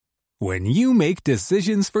When you make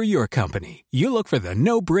decisions for your company, you look for the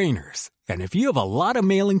no-brainers. And if you have a lot of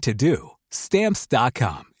mailing to do,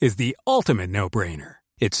 Stamps.com is the ultimate no-brainer.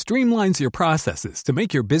 It streamlines your processes to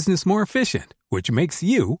make your business more efficient, which makes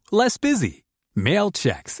you less busy. Mail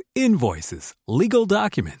checks, invoices, legal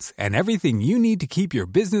documents, and everything you need to keep your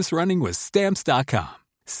business running with Stamps.com.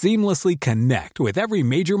 Seamlessly connect with every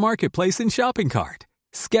major marketplace and shopping cart.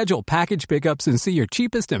 Schedule package pickups and see your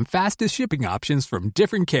cheapest and fastest shipping options from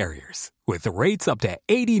different carriers, with rates up to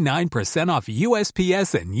 89% off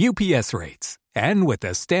USPS and UPS rates. And with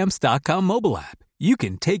the Stamps.com mobile app, you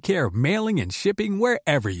can take care of mailing and shipping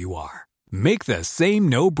wherever you are. Make the same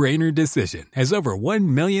no-brainer decision as over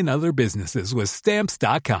 1 million other businesses with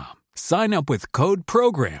Stamps.com. Sign up with code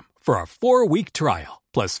PROGRAM for a 4-week trial,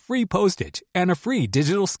 plus free postage and a free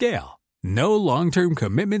digital scale. No long-term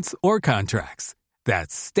commitments or contracts.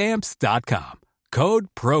 That's Stamps.com. Code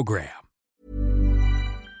PROGRAM.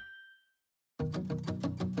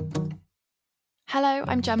 Hello,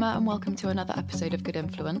 I'm Gemma and welcome to another episode of Good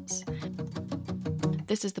Influence.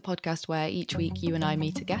 This is the podcast where each week you and I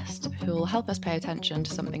meet a guest who will help us pay attention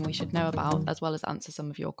to something we should know about, as well as answer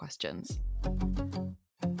some of your questions.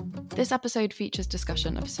 This episode features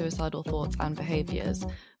discussion of suicidal thoughts and behaviours.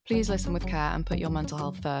 Please listen with care and put your mental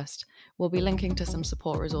health first. We'll be linking to some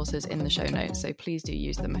support resources in the show notes, so please do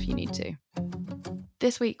use them if you need to.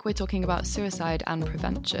 This week we're talking about suicide and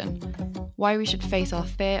prevention, why we should face our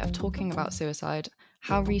fear of talking about suicide,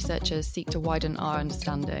 how researchers seek to widen our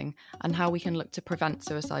understanding, and how we can look to prevent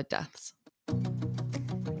suicide deaths.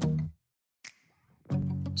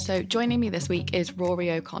 So joining me this week is Rory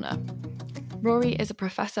O'Connor. Rory is a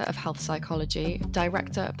professor of health psychology,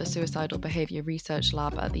 director of the Suicidal Behaviour Research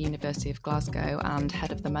Lab at the University of Glasgow, and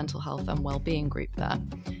head of the Mental Health and Wellbeing Group there.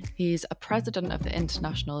 He's a president of the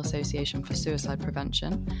International Association for Suicide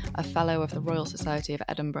Prevention, a fellow of the Royal Society of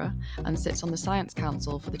Edinburgh, and sits on the Science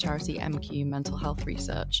Council for the charity MQ Mental Health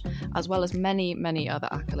Research, as well as many, many other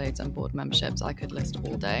accolades and board memberships I could list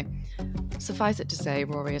all day. Suffice it to say,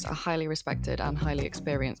 Rory is a highly respected and highly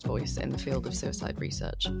experienced voice in the field of suicide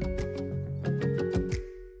research.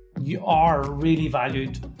 You are really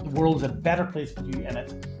valued. The world's a better place with you in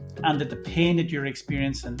it, and that the pain that you're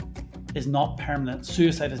experiencing is not permanent.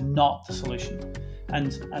 Suicide is not the solution.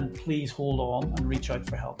 And please hold on and reach out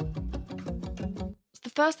for help.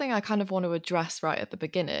 The first thing I kind of want to address right at the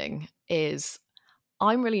beginning is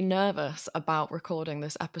I'm really nervous about recording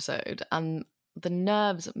this episode, and the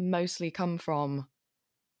nerves mostly come from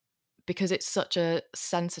because it's such a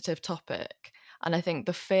sensitive topic, and I think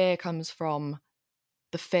the fear comes from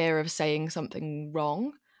the fear of saying something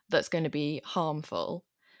wrong that's going to be harmful.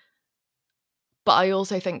 But I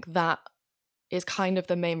also think that is kind of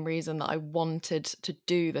the main reason that I wanted to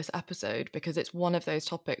do this episode, because it's one of those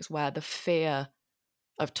topics where the fear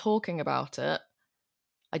of talking about it,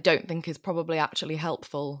 I don't think is probably actually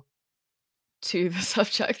helpful to the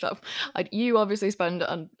subject. That you obviously spend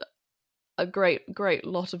a great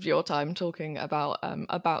lot of your time talking about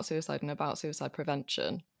suicide and about suicide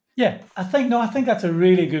prevention. Yeah, I think that's a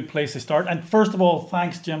really good place to start. And first of all,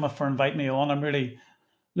 thanks, Gemma, for inviting me on. I'm really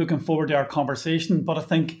looking forward to our conversation. But I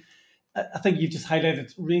think you've just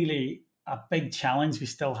highlighted really a big challenge we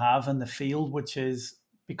still have in the field, which is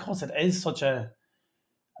because it is such a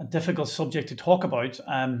difficult subject to talk about.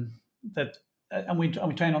 And we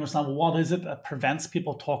try and understand, well, what is it that prevents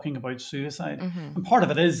people talking about suicide? Mm-hmm. And part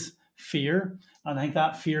of it is fear. And I think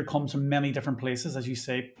that fear comes from many different places. As you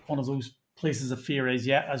say, one of those places of fear is,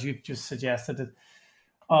 as you've just suggested,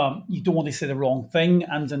 that you don't want to say the wrong thing.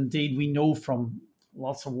 And indeed, we know from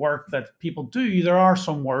lots of work that people do, there are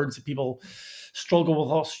some words that people struggle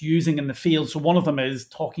with us using in the field. So one of them is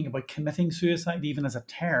talking about committing suicide, even as a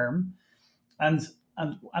term. And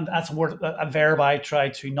that's a verb I try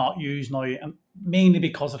to not use now, and mainly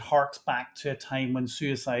because it harks back to a time when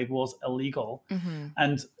suicide was illegal. Mm-hmm.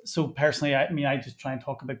 And so personally, I just try and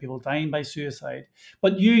talk about people dying by suicide.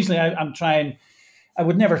 But usually I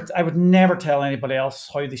would never tell anybody else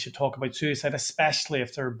how they should talk about suicide, especially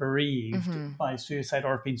if they're bereaved mm-hmm. by suicide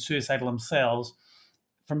or have been suicidal themselves.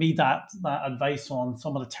 For me, that advice on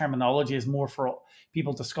some of the terminology is more for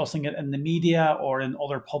people discussing it in the media or in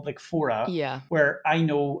other public fora, where I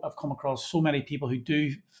know I've come across so many people who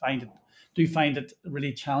do find it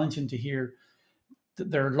really challenging to hear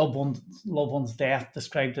their loved one's death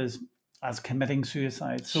described as committing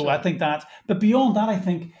suicide. So sure. I think that, but beyond that, I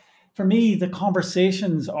think for me, the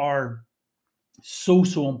conversations are so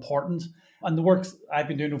important. And the work I've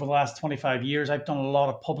been doing over the last 25 years, I've done a lot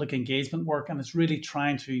of public engagement work, and it's really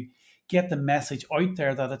trying to get the message out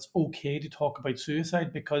there that it's okay to talk about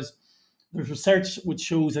suicide, because there's research which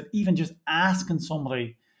shows that even just asking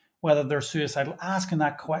somebody whether they're suicidal, asking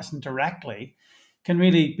that question directly can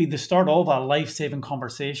really be the start of a life-saving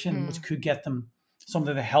conversation, which could get them some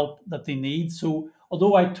of the help that they need. So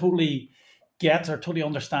although I totally get or totally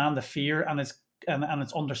understand the fear, and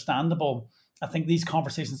it's understandable, I think these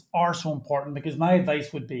conversations are so important, because my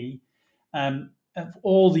advice would be, of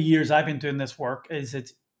all the years I've been doing this work, is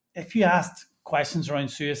that if you asked questions around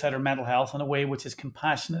suicide or mental health in a way which is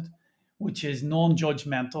compassionate, which is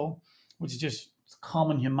non-judgmental, which is just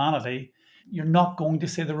common humanity, you're not going to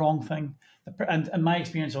say the wrong thing. And in my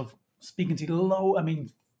experience of speaking to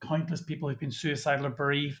countless people who've been suicidal or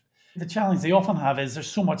bereaved, the challenge they often have is there's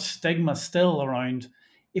so much stigma still around.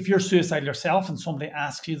 If you're suicidal yourself and somebody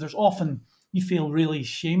asks you, there's often, you feel really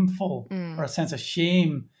shameful or a sense of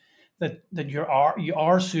shame that you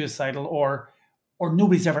are suicidal, or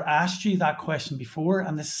nobody's ever asked you that question before,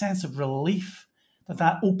 and the sense of relief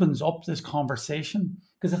that opens up this conversation.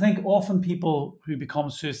 Because I think often people who become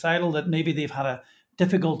suicidal, that maybe they've had a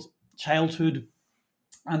difficult childhood,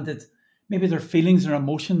 and that maybe their feelings or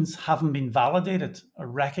emotions haven't been validated or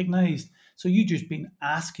recognized. So you just been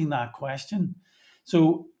asking that question,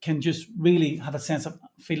 so can just really have a sense of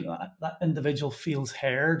feel that individual feels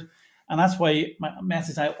heard. And that's why my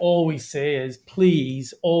message I always say is,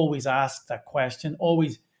 please always ask that question,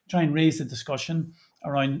 always try and raise the discussion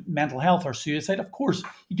around mental health or suicide. Of course,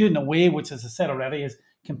 you do it in a way which, as I said already, is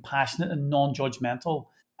compassionate and non-judgmental.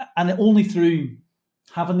 And only through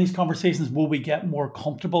having these conversations will we get more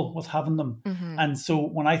comfortable with having them. And so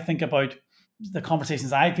when I think about the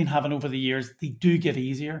conversations I've been having over the years, they do get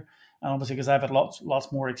easier. And obviously, because I've had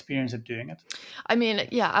lots more experience of doing it. I mean,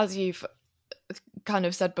 yeah, as you've kind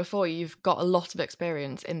of said before, you've got a lot of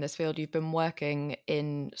experience in this field. You've been working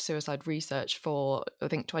in suicide research for, I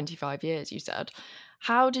think, 25 years, you said.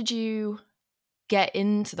 How did you get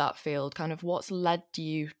into that field? Kind of what's led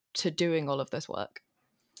you to doing all of this work?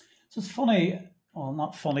 So it's funny, well,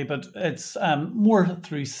 not funny, but it's more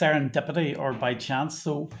through serendipity or by chance.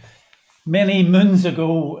 So many moons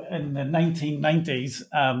ago in the 1990s,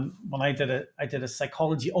 when I did a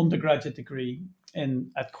psychology undergraduate degree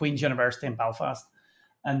at Queen's University in Belfast,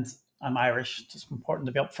 and I'm Irish. Just important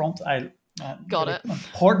to be upfront. Got it. An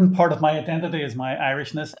important part of my identity is my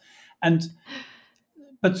Irishness,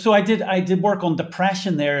 but so I did work on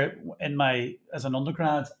depression there as an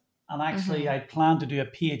undergrad, and actually I planned to do a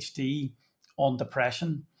PhD on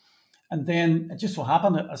depression, and then it just so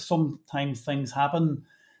happened that sometimes things happen.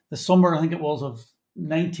 The summer, I think it was, of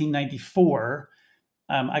 1994,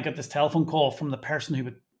 I got this telephone call from the person who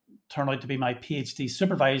would turn out to be my PhD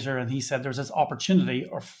supervisor, and he said there's this opportunity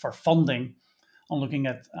for funding on looking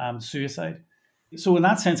at suicide. So in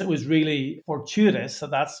that sense, it was really fortuitous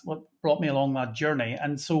that that's what brought me along that journey.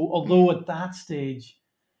 And so although at that stage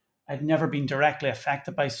I'd never been directly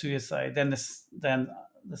affected by suicide, then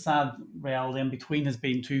the sad reality in between has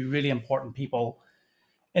been two really important people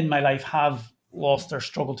in my life have lost their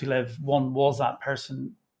struggle to live. One was that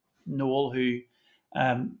person, Noel, who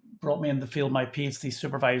brought me in the field, my PhD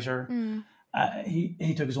supervisor.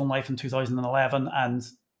 He took his own life in 2011, and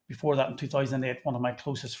before that in 2008, one of my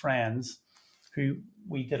closest friends, who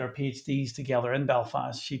we did our PhDs together in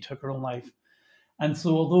Belfast, she took her own life. And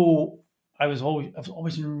so although I've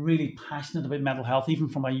always been really passionate about mental health, even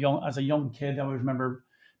as a young kid, I always remember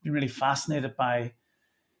being really fascinated by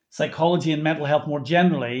psychology and mental health more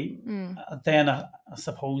generally. Then I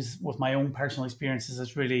suppose with my own personal experiences,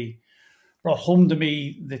 it's really brought home to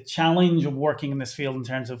me the challenge of working in this field in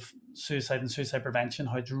terms of suicide and suicide prevention,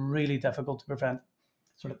 how it's really difficult to prevent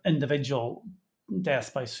sort of individual deaths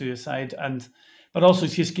by suicide, but also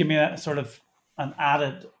it's just give me a sort of an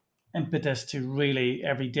added impetus to really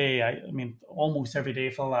every day, I mean almost every day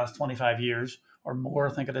for the last 25 years or more,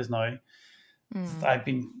 I think it is now, I've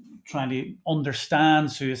been trying to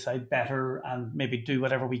understand suicide better and maybe do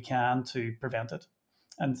whatever we can to prevent it.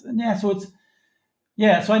 And so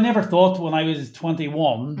I never thought when I was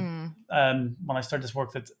 21, when I started this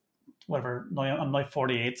work, that whatever, now I'm now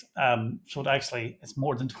 48, so it's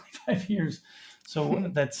more than 25 years. So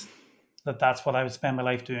that's what I would spend my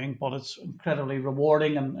life doing. But it's incredibly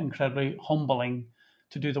rewarding and incredibly humbling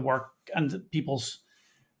to do the work, and people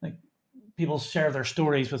share their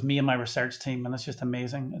stories with me and my research team, and it's just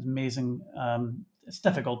amazing. It's amazing. It's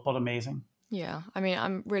difficult, but amazing. Yeah, I mean,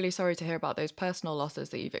 I'm really sorry to hear about those personal losses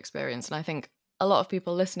that you've experienced, and I think a lot of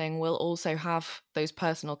people listening will also have those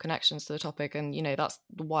personal connections to the topic, and that's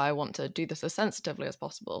why I want to do this as sensitively as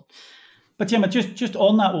possible. But Gemma, just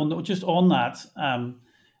on that one,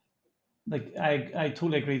 I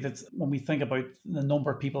totally agree that when we think about the number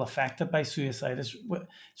of people affected by suicide, it's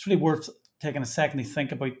really worth taking a second to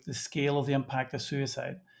think about the scale of the impact of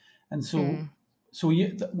suicide. And so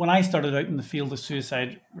when I started out in the field of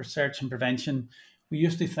suicide research and prevention, we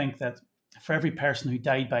used to think that for every person who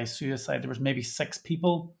died by suicide, there was maybe 6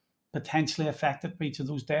 people potentially affected by each of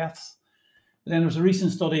those deaths. But then there was a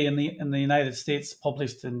recent study in the United States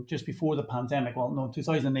published in just before the pandemic, in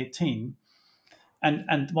 2018,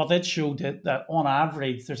 and what it showed that on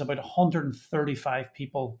average there's about 135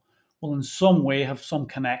 people will in some way have some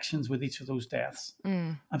connections with each of those deaths.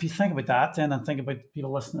 And if you think about that then and think about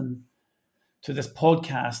people listening to this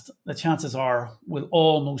podcast, the chances are we'll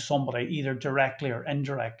all know somebody either directly or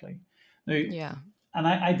indirectly. Now, Yeah. and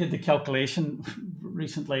I did the calculation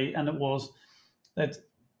recently, and it was that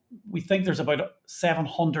we think there's about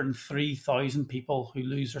 703,000 people who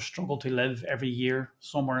lose or struggle to live every year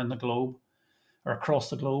somewhere in the globe or across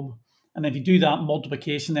the globe. And if you do that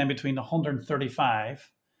multiplication then between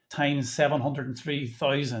 135 times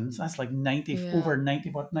 703,000, that's like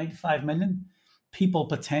 95 million people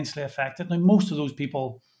potentially affected. Now, most of those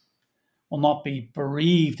people will not be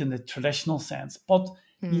bereaved in the traditional sense, but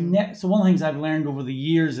so one of the things I've learned over the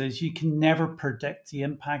years is you can never predict the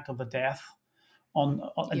impact of a death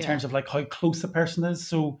in terms of like how close the person is.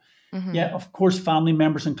 So of course, family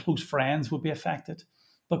members and close friends will be affected,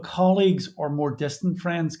 but colleagues or more distant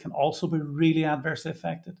friends can also be really adversely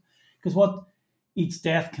affected, because what each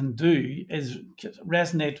death can do is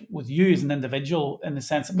resonate with you as an individual in the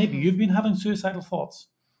sense that maybe you've been having suicidal thoughts.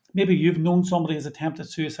 Maybe you've known somebody has attempted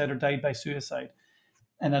suicide or died by suicide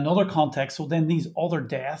in another context. So then these other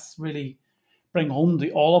deaths really bring home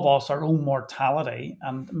to all of us our own mortality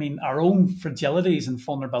and our own fragilities and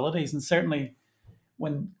vulnerabilities. And certainly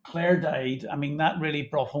when Claire died, that really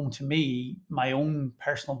brought home to me my own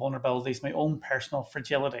personal vulnerabilities, my own personal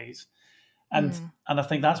fragilities. And I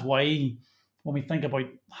think that's why when we think about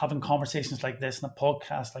having conversations like this and a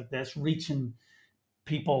podcast like this, reaching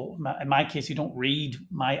people, in my case, you don't read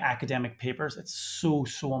my academic papers. It's so,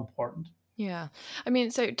 so important. Yeah.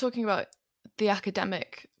 So talking about the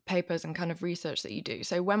academic papers and kind of research that you do.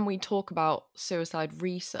 So when we talk about suicide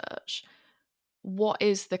research, what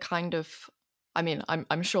is the kind of,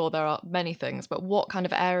 I'm sure there are many things, but what kind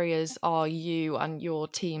of areas are you and your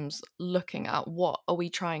teams looking at? What are we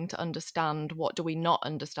trying to understand? What do we not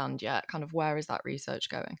understand yet? Kind of where is that research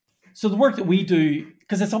going? So the work that we do,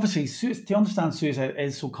 because it's obviously, to understand suicide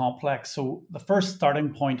is so complex. So the first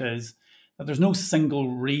starting point is that there's no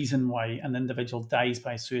single reason why an individual dies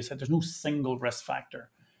by suicide. There's no single risk factor.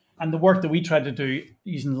 And the work that we try to do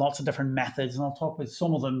using lots of different methods, and I'll talk about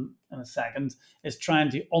some of them in a second, is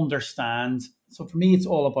trying to understand. So for me, it's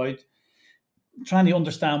all about trying to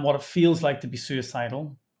understand what it feels like to be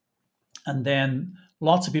suicidal. And then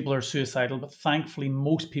lots of people are suicidal, but thankfully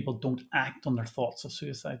most people don't act on their thoughts of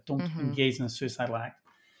suicide, don't engage in a suicidal act.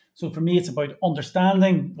 So for me, it's about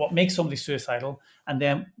understanding what makes somebody suicidal, and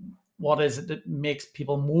then what is it that makes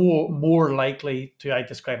people more likely to, I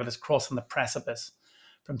describe it as crossing the precipice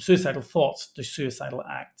from suicidal thoughts to suicidal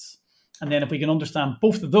acts. And then if we can understand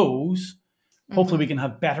both of those, hopefully we can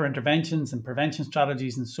have better interventions and prevention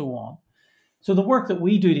strategies and so on. So the work that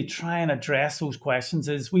we do to try and address those questions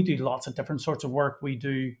is we do lots of different sorts of work. We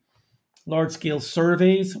do large-scale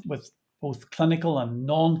surveys with both clinical and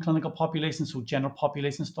non-clinical populations, so general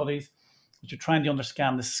population studies, which are trying to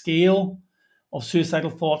understand the scale of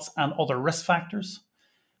suicidal thoughts and other risk factors.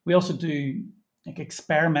 We also do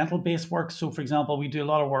experimental-based work. So, for example, we do a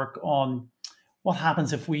lot of work on what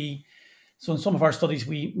happens if so in some of our studies,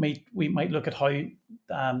 we might look at how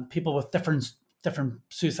people with different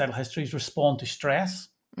suicidal histories respond to stress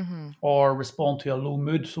or respond to a low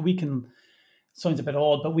mood. So we can, sounds a bit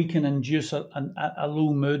odd, but we can induce a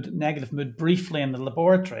low mood, negative mood briefly in the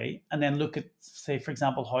laboratory and then look at, say, for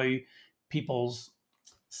example, how people's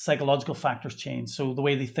psychological factors change. So the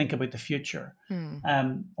way they think about the future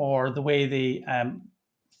or the way they,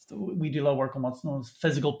 we do a lot of work on what's known as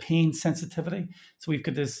physical pain sensitivity. So we've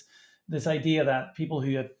got this idea that people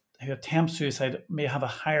who attempt suicide may have a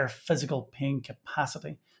higher physical pain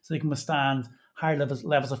capacity, so they can withstand higher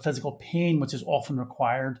levels of physical pain, which is often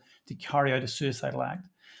required to carry out a suicidal act.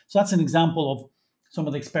 So that's an example of some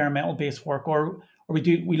of the experimental based work. Or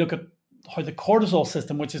we look at how the cortisol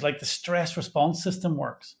system, which is like the stress response system,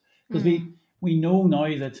 works. Because we know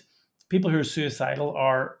now that people who are suicidal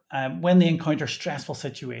are when they encounter a stressful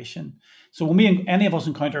situation. So when any of us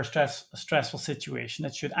encounter a stressful situation,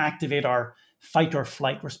 it should activate our fight or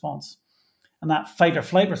flight response. And that fight or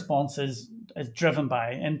flight response is driven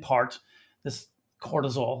by, in part, this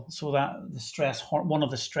cortisol. So that one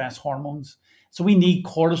of the stress hormones. So we need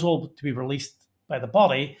cortisol to be released by the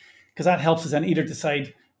body, because that helps us then either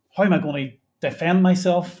decide, how am I going to defend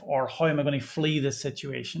myself or how am I going to flee this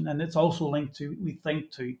situation? And it's also linked to, we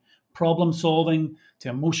think, to problem solving to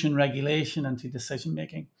emotion regulation and to decision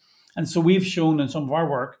making. And so we've shown in some of our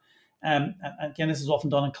work, and again, this is often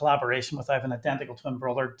done in collaboration with, I have an identical twin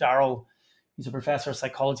brother, Daryl. He's a professor of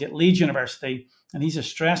psychology at Leeds University, and he's a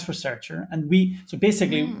stress researcher. And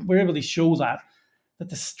we're able to show that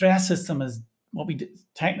the stress system is what we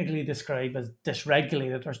technically describe as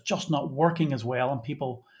dysregulated, or it's just not working as well in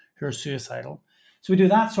people who are suicidal. So we do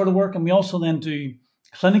that sort of work, and we also then do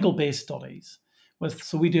clinical-based studies.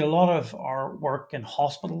 So we do a lot of our work in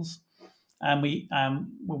hospitals, and we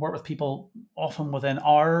work with people often within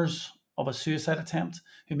hours of a suicide attempt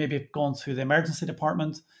who maybe have gone through the emergency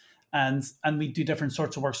department, and we do different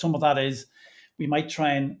sorts of work. Some of that is we might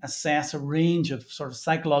try and assess a range of sort of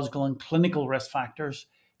psychological and clinical risk factors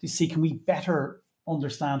to see, can we better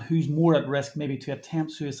understand who's more at risk maybe to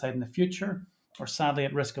attempt suicide in the future, or sadly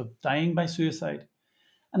at risk of dying by suicide.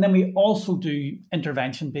 And then we also do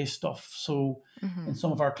intervention-based stuff. So in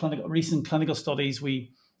some of our recent clinical studies,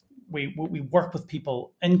 we work with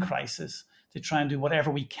people in crisis to try and do whatever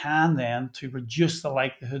we can then to reduce the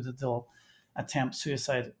likelihood that they'll attempt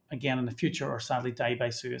suicide again in the future, or sadly die by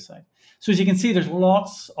suicide. So as you can see, there's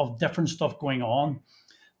lots of different stuff going on.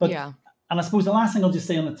 But and I suppose the last thing I'll just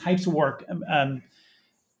say on the types of work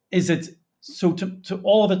is to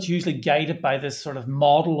all of it's usually guided by this sort of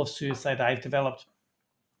model of suicide I've developed.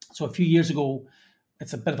 So a few years ago,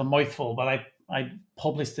 it's a bit of a mouthful, but I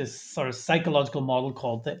published this sort of psychological model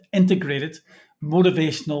called the Integrated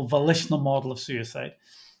Motivational Volitional Model of Suicide,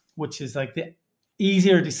 which is like the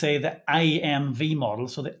easier to say the IMV model.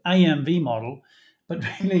 So the IMV model, but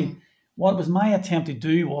really what was my attempt to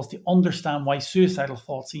do was to understand why suicidal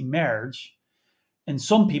thoughts emerge in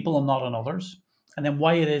some people and not in others, and then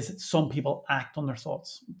why it is that some people act on their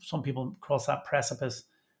thoughts. Some people cross that precipice,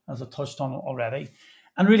 as I touched on already.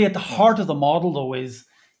 And really at the heart of the model, though, is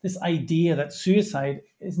this idea that suicide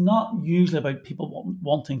is not usually about people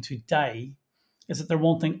wanting to die, is that they're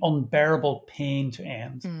wanting unbearable pain to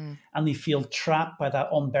end. And they feel trapped by that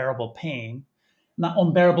unbearable pain. And that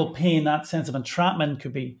unbearable pain, that sense of entrapment,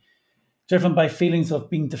 could be driven by feelings of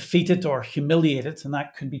being defeated or humiliated, and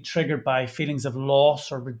that could be triggered by feelings of loss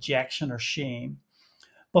or rejection or shame.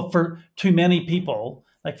 But for too many people,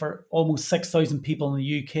 like for almost 6,000 people in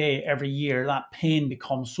the UK every year, that pain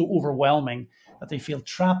becomes so overwhelming that they feel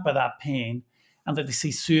trapped by that pain, and that they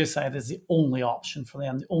see suicide as the only option for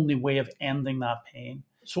them, the only way of ending that pain.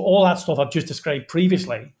 So all that stuff I've just described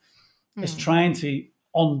previously is trying to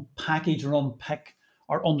unpackage or unpick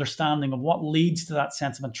our understanding of what leads to that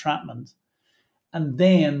sense of entrapment. And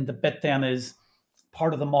then the bit then is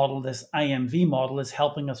part of the model, this IMV model, is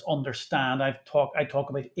helping us understand. I talk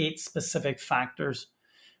about 8 specific factors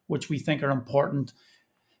which we think are important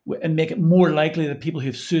and make it more likely that people who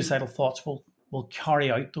have suicidal thoughts will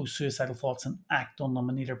carry out those suicidal thoughts and act on them,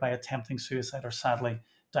 and either by attempting suicide or sadly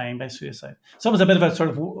dying by suicide. So it was a bit of a sort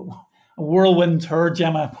of a whirlwind tour,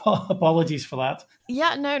 Gemma. Apologies for that.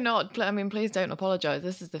 Yeah, no, not. I mean, please don't apologize.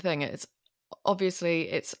 This is the thing. It's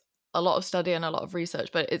a lot of study and a lot of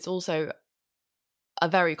research, but it's also a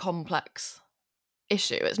very complex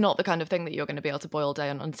issue. It's not the kind of thing that you're going to be able to boil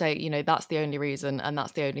down and say, that's the only reason and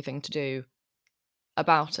that's the only thing to do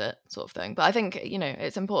about it, sort of thing. But I think,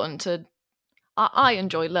 it's important to, I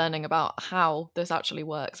enjoy learning about how this actually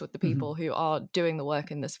works with the people who are doing the work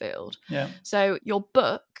in this field. Yeah. So your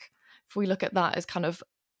book, if we look at that, is kind of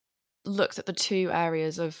looks at the 2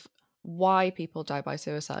 areas of why people die by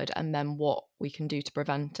suicide and then what we can do to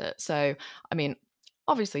prevent it. So, I mean,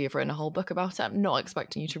 obviously you've written a whole book about it. I'm not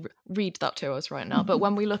expecting you to read that to us right now. But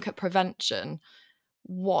when we look at prevention,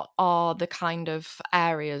 what are the kind of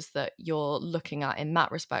areas that you're looking at in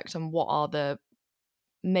that respect? And what are the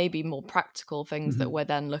maybe more practical things that we're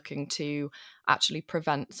then looking to actually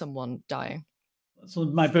prevent someone dying? So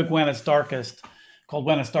my book, When It's Darkest, called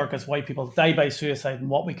When It's Darkest, Why People Die by Suicide and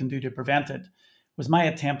What We Can Do to Prevent It, was my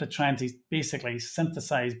attempt at trying to basically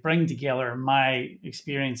synthesize, bring together my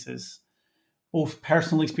experiences, both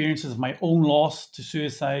personal experiences of my own loss to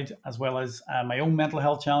suicide, as well as my own mental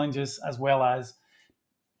health challenges, as well as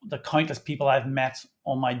the countless people I've met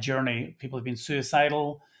on my journey. People who've been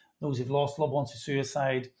suicidal, those who've lost loved ones to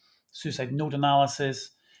suicide note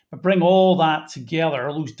analysis, but bring all that together,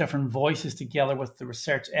 all those different voices together with the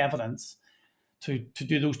research evidence to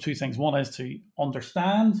do those 2 things. One is to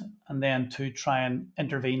understand, and then to try and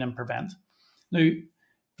intervene and prevent. Now,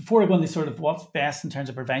 before I go into sort of what's best in terms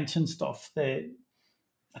of prevention stuff, I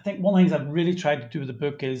think one of the things I've really tried to do with the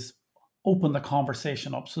book is open the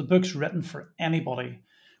conversation up. So the book's written for anybody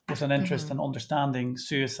with an interest in understanding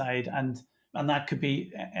suicide, and that could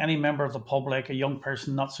be any member of the public, a young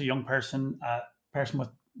person, not so young person, a person with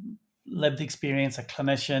lived experience, a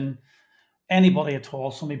clinician, anybody at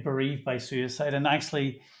all, somebody bereaved by suicide. And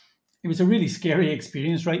actually, it was a really scary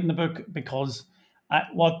experience writing the book because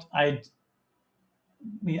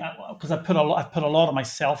because I put a lot of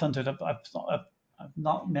myself into it. I've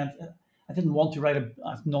not meant. I didn't want to write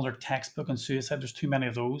another textbook on suicide. There's too many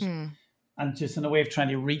of those, and just in a way of trying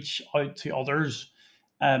to reach out to others.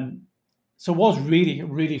 So it was really,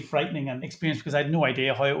 really frightening an experience because I had no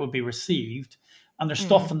idea how it would be received. And there's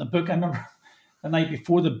stuff in the book. I remember the night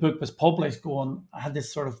before the book was published, I had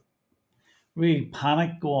this sort of really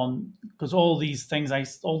panic going because all these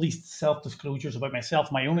self-disclosures about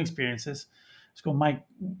myself, my own experiences. I was going,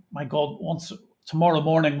 my God, tomorrow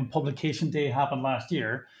morning when publication day happened last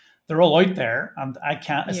year, they're all out there and I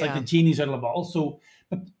can't, it's like the genie's out of the bottle. So,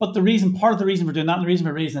 but part of the reason for doing that and the reason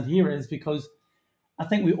for raising it here is because I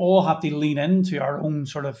think we all have to lean into our own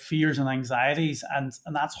sort of fears and anxieties and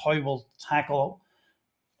that's how we'll tackle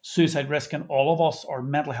suicide risk in all of us or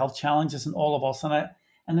mental health challenges in all of us.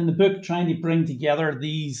 And in the book, trying to bring together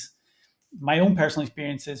my own personal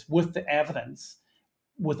experiences with the evidence,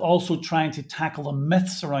 with also trying to tackle the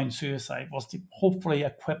myths around suicide, was to hopefully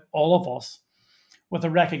equip all of us with a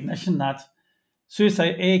recognition that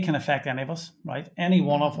suicide, can affect any of us, right? Any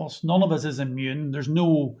one of us. None of us is immune. There's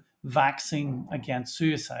no vaccine against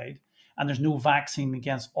suicide, and there's no vaccine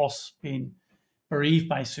against us being bereaved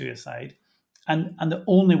by suicide. And the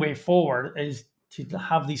only way forward is to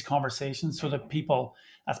have these conversations so that people,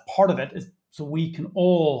 as part of it, is so we can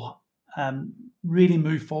all really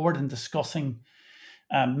move forward in discussing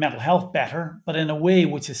mental health better, but in a way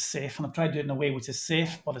which is safe. And I've tried to do it in a way which is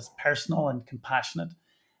safe, but it's personal and compassionate.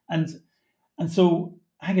 And so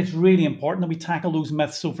I think it's really important that we tackle those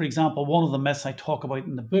myths. So, for example, one of the myths I talk about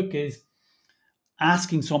in the book is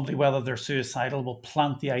asking somebody whether they're suicidal will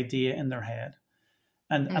plant the idea in their head.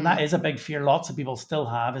 And that is a big fear lots of people still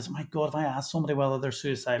have is, my God, if I ask somebody whether they're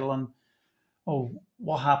suicidal and,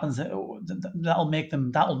 what happens? That'll make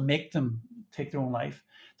them take their own life.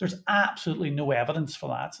 There's absolutely no evidence for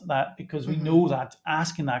that because we know that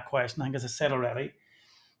asking that question, I think, as I said already,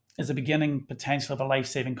 is the beginning potential of a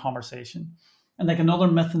life-saving conversation. And like another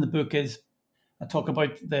myth in the book is, I talk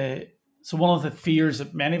about so one of the fears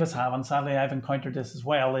that many of us have, and sadly I've encountered this as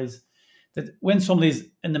well, is that when somebody's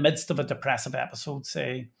in the midst of a depressive episode,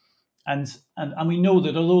 say, and we know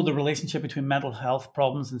that although the relationship between mental health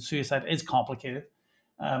problems and suicide is complicated,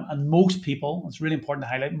 and most people, it's really important to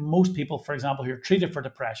highlight, most people, for example, who are treated for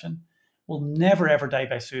depression will never, ever die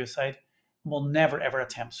by suicide, will never, ever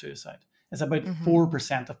attempt suicide. It's about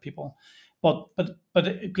 4% of people. But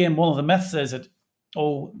again, one of the myths is that,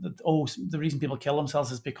 the reason people kill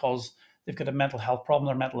themselves is because they've got a mental health problem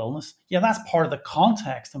or mental illness. Yeah, that's part of the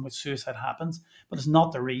context in which suicide happens, but it's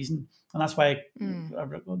not the reason. And that's why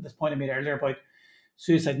this point I made earlier about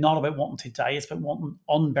suicide, not about wanting to die, it's about wanting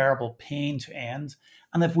unbearable pain to end.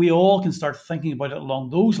 And if we all can start thinking about it along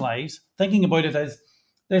those lines, thinking about it as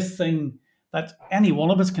this thing that any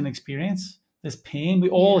one of us can experience, this pain, we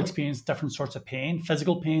all experience different sorts of pain,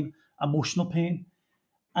 physical pain, emotional pain.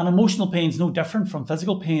 And emotional pain is no different from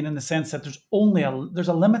physical pain in the sense that there's a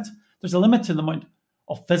limit. There's a limit to the amount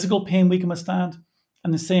of physical pain we can withstand.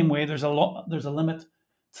 In the same way, there's a limit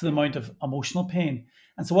to the amount of emotional pain.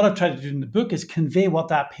 And so what I've tried to do in the book is convey what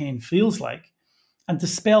that pain feels like and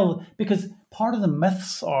dispel, because part of the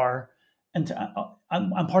myths are, and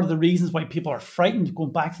part of the reasons why people are frightened,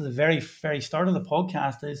 going back to the very, very start of the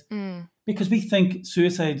podcast, is because we think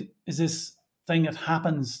suicide is this thing that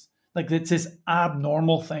happens, like it's this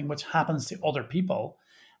abnormal thing which happens to other people.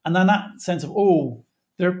 And then that sense of,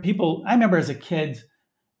 there are people, I remember as a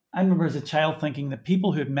child thinking that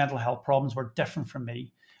people who had mental health problems were different from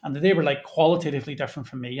me and that they were like qualitatively different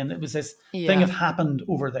from me. And it was this thing that happened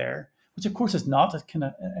over there, which of course is not. It can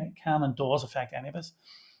and does affect any of us.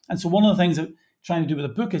 And so one of the things that I'm trying to do with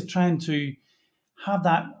the book is trying to have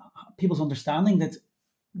that people's understanding that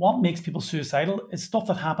what makes people suicidal is stuff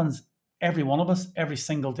that happens every one of us every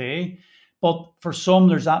single day. But for some,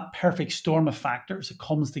 there's that perfect storm of factors that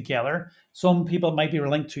comes together. Some people might be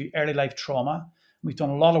linked to early life trauma. We've done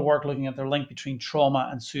a lot of work looking at the link between trauma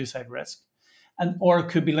and suicide risk. Or it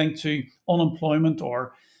could be linked to unemployment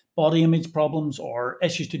or body image problems or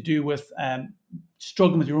issues to do with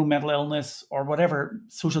struggling with your own mental illness or whatever,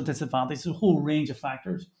 social disadvantage, a whole range of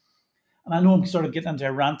factors. And I know I'm sort of getting into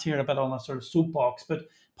a rant here a bit on a sort of soapbox, but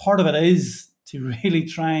part of it is to really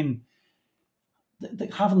try and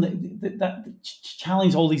having that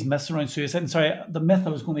challenge all these myths around suicide. And sorry, the myth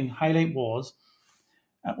I was going to highlight was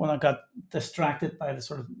when I got distracted by the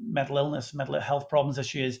sort of mental illness, mental health problems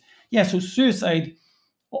issue is, so suicide,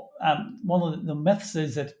 one of the myths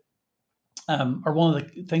is that or one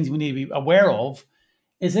of the things we need to be aware of,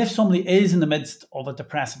 is if somebody is in the midst of a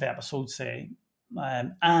depressive episode, say,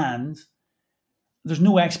 and there's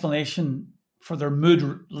no explanation for their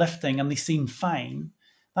mood lifting and they seem fine,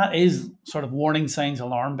 that is sort of warning signs,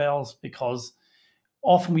 alarm bells, because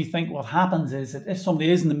often we think what happens is that if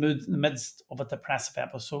somebody is in the midst of a depressive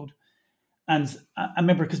episode, and I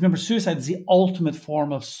remember suicide is the ultimate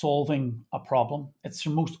form of solving a problem. It's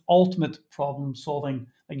your most ultimate problem solving,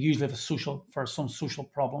 like usually for some social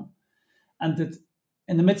problem. And that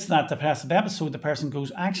in the midst of that depressive episode, the person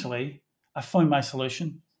goes, actually, I found my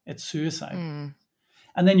solution. It's suicide.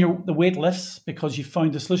 And then the weight lifts because you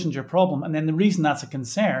found the solution to your problem. And then the reason that's a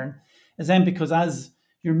concern is then because as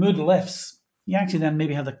your mood lifts, you actually then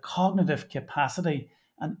maybe have the cognitive capacity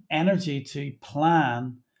and energy to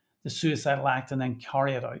plan the suicidal act and then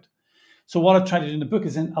carry it out. So what I've tried to do in the book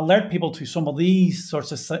is alert people to some of these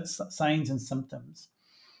sorts of signs and symptoms.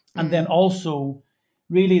 And then also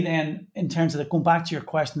really then in terms of going back to your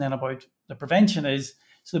question then about the prevention is,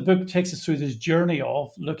 so the book takes us through this journey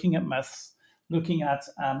of looking at myths, looking at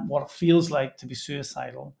what it feels like to be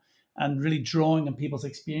suicidal and really drawing on people's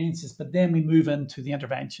experiences. But then we move into the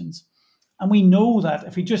interventions. And we know that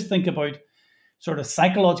if we just think about sort of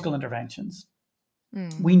psychological interventions,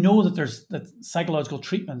 we know that psychological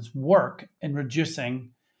treatments work in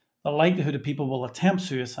reducing the likelihood of people will attempt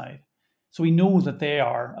suicide. So we know that they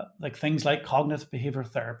are like things like cognitive behavioral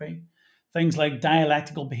therapy, things like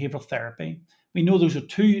dialectical behavioral therapy. We know those are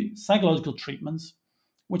two psychological treatments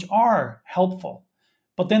which are helpful.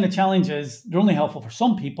 But then the challenge is they're only helpful for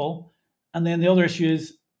some people. And then the other issue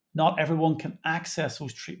is not everyone can access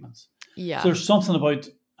those treatments. Yeah. So there's something about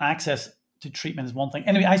access to treatment is one thing.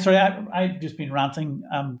 Anyway, I've just been ranting,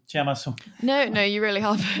 Gemma. So no, you really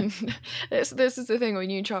haven't. This is the thing when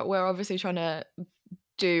we're obviously trying to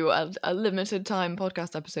do a limited time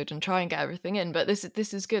podcast episode and try and get everything in. But this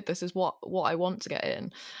is good. This is what I want to get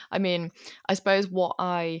in. I mean, I suppose what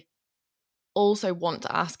I also want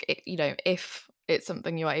to ask, if it's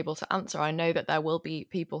something you are able to answer, I know that there will be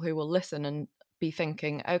people who will listen and be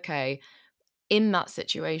thinking, okay, in that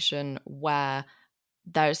situation where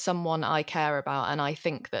there's someone I care about and I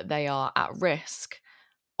think that they are at risk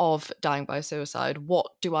of dying by suicide, what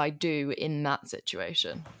do I do in that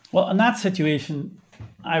situation? Well, in that situation,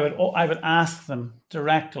 I would ask them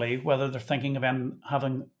directly whether they're thinking of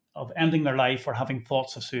ending their life or having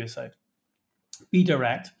thoughts of suicide. Be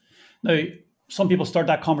direct. Now, some people start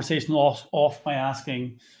that conversation off by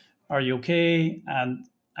asking, "Are you okay?" And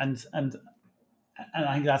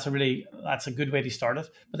I think that's a good way to start it.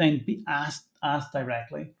 But then be asked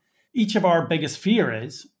directly. Each of our biggest fear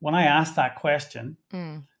is when I ask that question,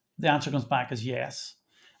 the answer comes back as yes.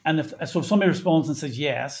 And if somebody responds and says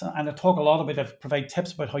yes, and I talk a lot about, I provide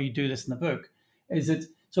tips about how you do this in the book, is that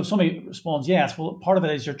so if somebody responds yes, well, part of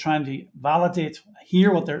it is you're trying to validate,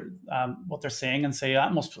 hear what they're saying, and say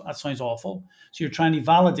that sounds awful. So you're trying to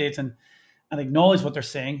validate and acknowledge what they're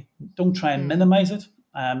saying. Don't try and minimize it.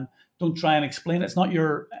 Don't try and explain it. It's not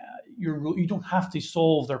your you don't have to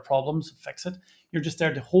solve their problems, fix it. You're just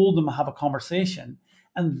there to hold them and have a conversation,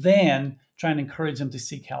 and then try and encourage them to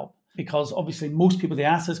seek help. Because obviously most people, they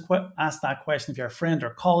ask that question if you're a friend or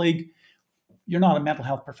a colleague, you're not a mental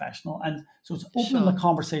health professional. And so it's opening the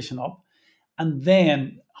conversation up and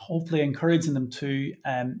then hopefully encouraging them to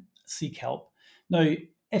seek help. Now,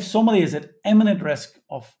 if somebody is at imminent risk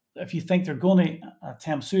if you think they're going to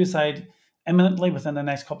attempt suicide imminently within the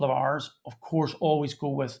next couple of hours, of course, always go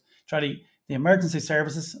with the emergency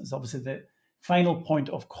services is obviously the final point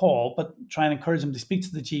of call, but try and encourage them to speak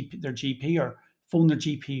to their GP or phone their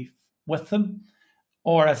GP with them.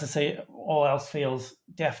 Or as I say, all else fails,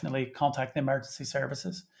 definitely contact the emergency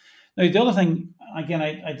services. Now, the other thing, again,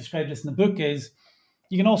 I described this in the book, is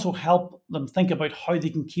you can also help them think about how they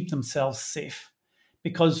can keep themselves safe.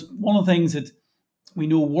 Because one of the things that we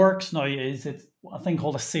know works now is a thing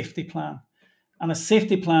called a safety plan. And a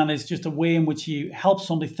safety plan is just a way in which you help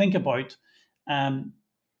somebody think about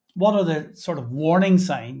what are the sort of warning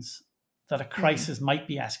signs that a crisis might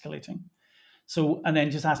be escalating. So, and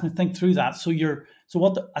then just ask them to think through that. So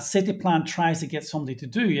what a safety plan tries to get somebody to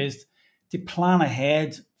do is to plan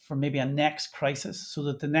ahead for maybe a next crisis, so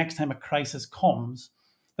that the next time a crisis comes,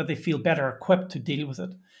 that they feel better equipped to deal with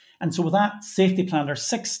it. And so with that safety plan, there are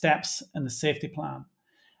 6 steps in the safety plan.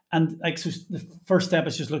 And so the first step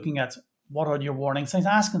is just looking at what are your warning signs,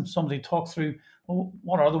 asking somebody to talk through, well,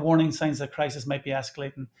 what are the warning signs that crisis might be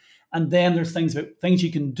escalating. And then there's things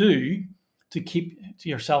you can do to keep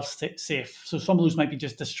yourself safe. So some of those might be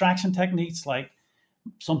just distraction techniques, like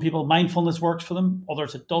some people, mindfulness works for them,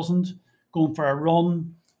 others it doesn't. Going for a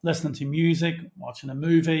run, listening to music, watching a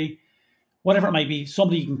movie, whatever it might be,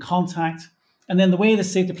 somebody you can contact. And then the way the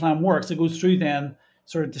safety plan works, it goes through then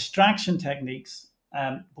sort of distraction techniques,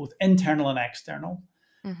 both internal and external.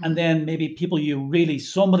 And then maybe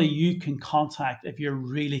somebody you can contact if you're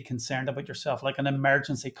really concerned about yourself, like an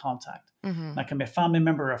emergency contact. That can be a family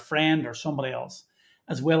member, a friend, or somebody else,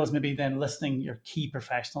 as well as maybe then listing your key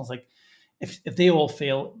professionals. Like if they all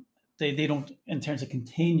fail, they don't, in terms of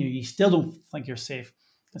continue, you still don't think you're safe.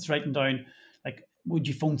 It's writing down, like, would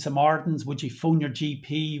you phone Samaritans? Would you phone your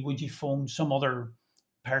GP? Would you phone some other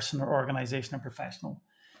person or organization or professional?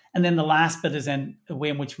 And then the last bit is in a way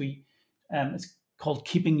in which it's called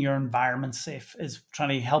keeping your environment safe, is trying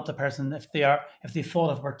to help the person if they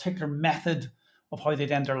thought of a particular method of how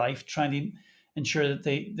they'd end their life, trying to ensure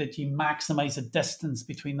that you maximize the distance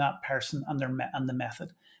between that person and the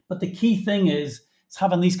method. But the key thing is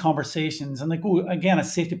having these conversations, and a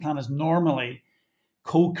safety plan is normally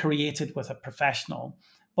co-created with a professional.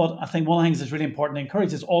 But I think one of the things that's really important to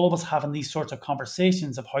encourage is all of us having these sorts of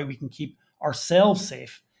conversations of how we can keep ourselves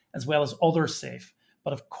safe as well as others safe.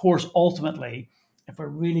 But of course, ultimately, if we're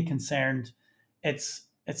really concerned, it's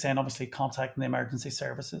then obviously contacting the emergency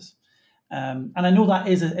services. And I know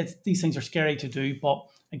these things are scary to do, but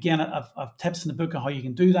again, I've tips in the book on how you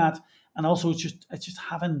can do that. And also it's just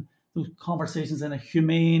having those conversations in a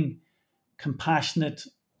humane, compassionate,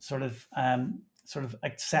 sort of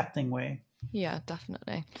accepting way. Yeah,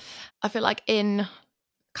 definitely. I feel like in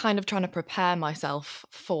kind of trying to prepare myself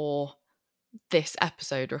for this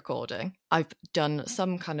episode recording, I've done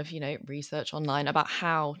some kind of, research online about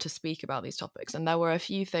how to speak about these topics. And there were a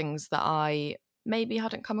few things that I maybe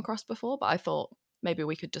hadn't come across before, but I thought maybe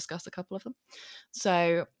we could discuss a couple of them.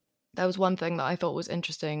 So there was one thing that I thought was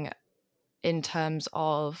interesting in terms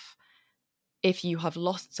of if you have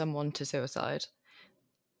lost someone to suicide.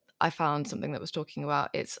 I found something that was talking about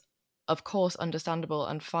it's, of course, understandable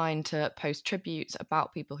and fine to post tributes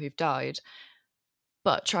about people who've died,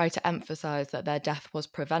 but try to emphasize that their death was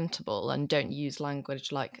preventable and don't use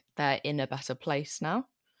language like they're in a better place now.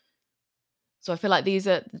 So I feel like these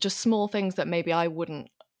are just small things that maybe I wouldn't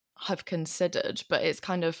have considered, but it's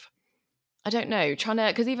kind of, I don't know,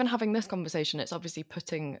 because even having this conversation, it's obviously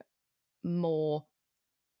putting more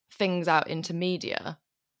things out into media.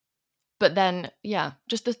 But then, yeah,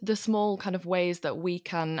 just the small kind of ways that we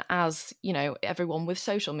can, as, everyone with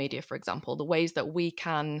social media, for example, the ways that we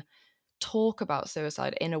can talk about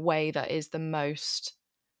suicide in a way that is the most,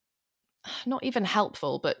 not even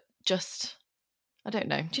helpful, but just, I don't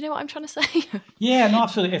know. Do you know what I'm trying to say? Yeah, no,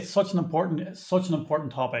 absolutely. It's such an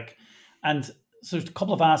important topic. And so there's a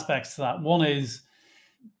couple of aspects to that. One is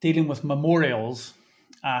dealing with memorials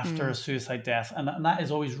after a suicide death. And that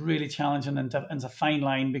is always really challenging, and it's a fine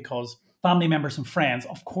line, because family members and friends,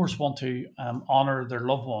 of course, want to honour their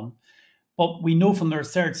loved one. But we know from the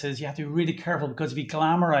research is you have to be really careful, because if you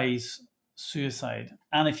glamorize suicide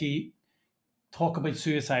and if you talk about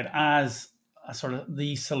suicide as a sort of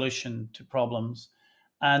the solution to problems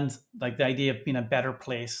and like the idea of being a better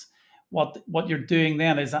place, what you're doing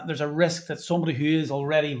then is that there's a risk that somebody who is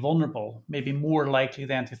already vulnerable may be more likely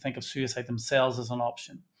then to think of suicide themselves as an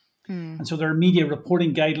option. And so there are media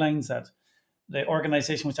reporting guidelines that the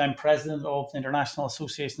organisation which I'm president of, the International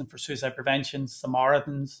Association for Suicide Prevention,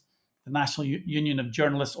 Samaritans, the National Union of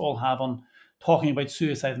Journalists, all have on talking about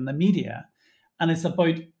suicide in the media. And it's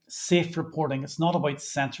about safe reporting. It's not about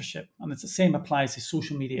censorship. And it's the same applies to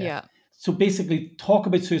social media. Yeah. So basically talk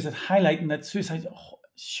about suicide, highlighting that suicide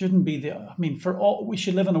shouldn't be we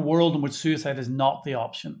should live in a world in which suicide is not the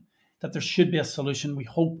option, that there should be a solution, we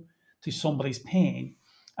hope, to somebody's pain.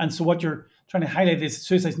 And so what you're trying to highlight is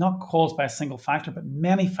suicide is not caused by a single factor, but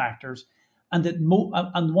many factors. And that and one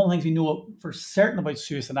of the things we know for certain about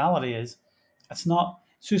suicidality is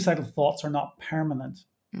suicidal thoughts are not permanent.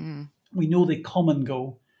 We know they come and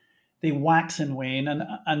go, they wax and wane,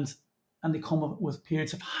 and they come with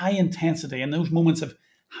periods of high intensity. And those moments of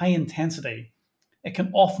high intensity, it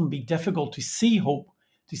can often be difficult to see hope,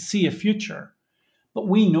 to see a future. But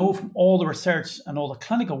we know from all the research and all the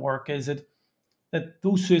clinical work is that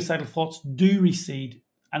those suicidal thoughts do recede.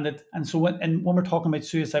 And so when we're talking about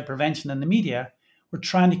suicide prevention in the media, we're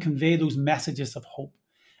trying to convey those messages of hope.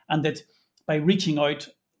 And that by reaching out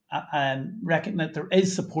and recognize that there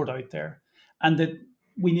is support out there, and that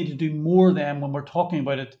we need to do more then when we're talking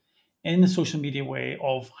about it in the social media way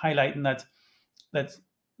of highlighting that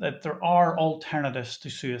there are alternatives to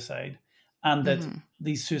suicide, and that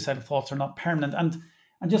these suicidal thoughts are not permanent. And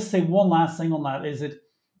just say one last thing on that is that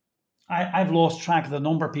I've lost track of the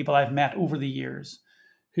number of people I've met over the years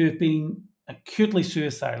who have been acutely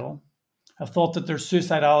suicidal, have thought that their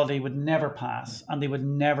suicidality would never pass and they would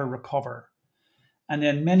never recover. And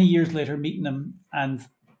then many years later, meeting them, and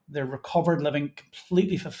they're recovered, living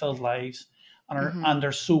completely fulfilled lives, and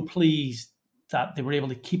they're so pleased that they were able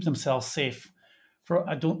to keep themselves safe.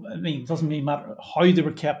 It doesn't really matter how they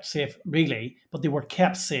were kept safe, really, but they were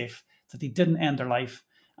kept safe, that they didn't end their life,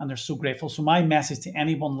 and they're so grateful. So my message to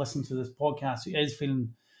anyone listening to this podcast who is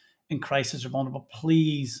feeling in crisis or vulnerable,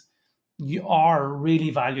 please, you are really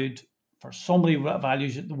valued. For somebody who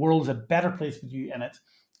values you, the world is a better place with you in it,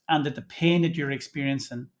 and that the pain that you're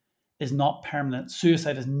experiencing is not permanent.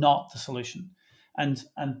 Suicide is not the solution. And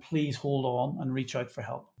please hold on and reach out for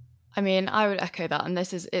help. I mean, I would echo that. And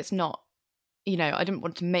it's not, I didn't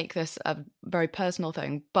want to make this a very personal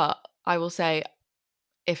thing, but I will say,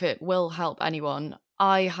 if it will help anyone,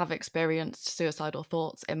 I have experienced suicidal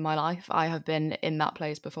thoughts in my life. I have been in that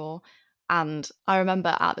place before. And I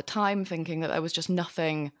remember at the time thinking that there was just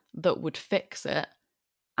nothing that would fix it.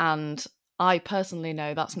 And I personally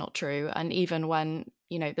know that's not true. And even when,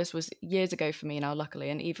 this was years ago for me now, luckily,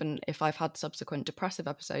 and even if I've had subsequent depressive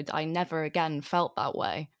episodes, I never again felt that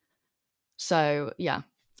way. So, yeah,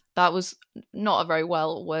 that was not a very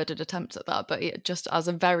well-worded attempt at that, but it just as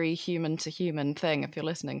a very human-to-human thing, if you're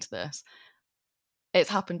listening to this, it's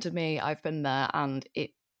happened to me, I've been there, and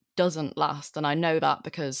it doesn't last. And I know that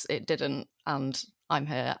because it didn't, and I'm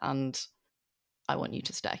here, and I want you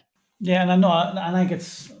to stay. Yeah, and I know, and I think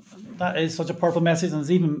that is such a powerful message, and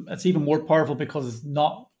it's even more powerful because it's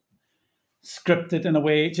not scripted in a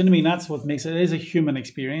way. Do you know what I mean? That's what makes it. It is a human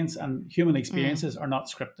experience, and human experiences are not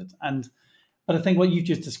scripted. But I think what you've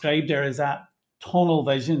just described there is that tunnel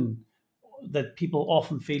vision that people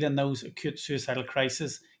often feel in those acute suicidal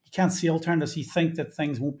crises. You can't see alternatives. You think that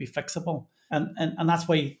things won't be fixable. And that's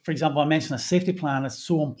why, for example, I mentioned a safety plan is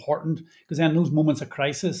so important, because then those moments of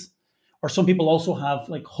crisis, or some people also have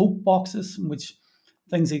like hope boxes, in which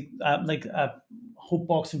things like hope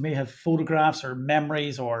boxes may have photographs or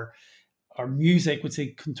memories or music, which they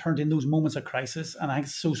can turn in those moments of crisis. And I think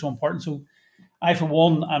it's so important. So I, for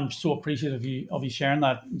one, I'm so appreciative of you sharing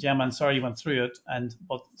that, Gemma, and sorry you went through it,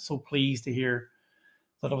 but so pleased to hear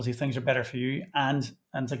that obviously things are better for you, and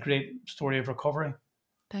it's a great story of recovery.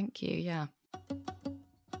 Thank you, yeah.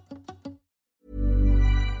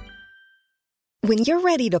 When you're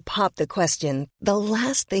ready to pop the question, the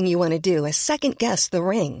last thing you want to do is second-guess the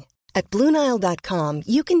ring. At BlueNile.com,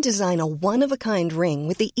 you can design a one-of-a-kind ring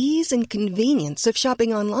with the ease and convenience of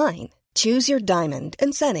shopping online. Choose your diamond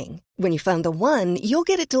and setting. When you find the one, you'll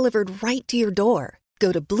get it delivered right to your door.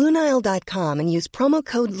 Go to BlueNile.com and use promo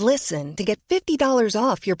code LISTEN to get $50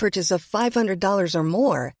 off your purchase of $500 or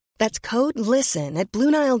more. That's code LISTEN at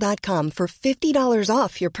BlueNile.com for $50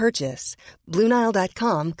 off your purchase.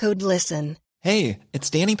 BlueNile.com, code LISTEN. Hey,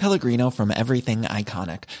 it's Danny Pellegrino from Everything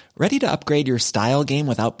Iconic. Ready to upgrade your style game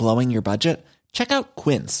without blowing your budget? Check out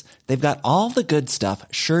Quince. They've got all the good stuff,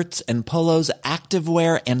 shirts and polos,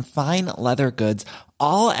 activewear, and fine leather goods,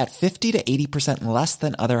 all at 50 to 80% less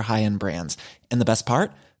than other high-end brands. And the best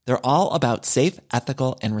part? They're all about safe,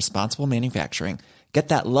 ethical, and responsible manufacturing. Get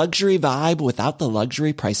that luxury vibe without the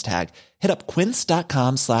luxury price tag. Hit up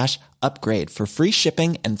quince.com/upgrade for free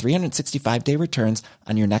shipping and 365-day returns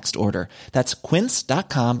on your next order. That's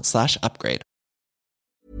quince.com/upgrade.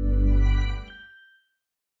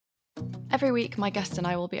 Every week, my guest and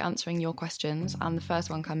I will be answering your questions, and the first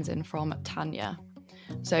one comes in from Tanya.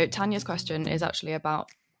 So Tanya's question is actually about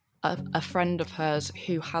a friend of hers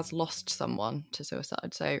who has lost someone to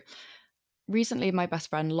suicide. So recently, my best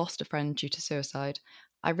friend lost a friend due to suicide.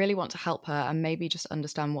 I really want to help her and maybe just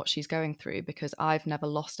understand what she's going through, because I've never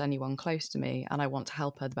lost anyone close to me and I want to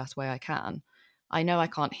help her the best way I can. I know I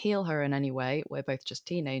can't heal her in any way. We're both just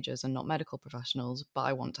teenagers and not medical professionals, but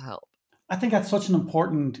I want to help. I think that's such an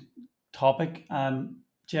important topic,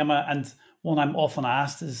 Gemma, and one I'm often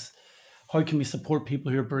asked is, how can we support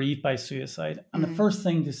people who are bereaved by suicide? And the first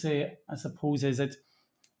thing to say, I suppose, is that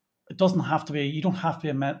it doesn't have to be, you don't have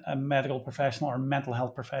to be a medical professional or a mental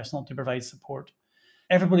health professional to provide support.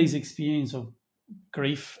 Everybody's experience of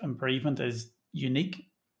grief and bereavement is unique,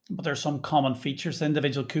 but there are some common features. The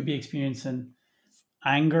individual could be experiencing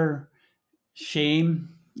anger,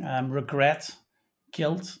 shame, regret,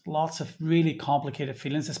 guilt, lots of really complicated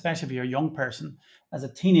feelings, especially if you're a young person. As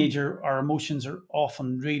a teenager, our emotions are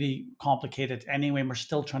often really complicated anyway, and we're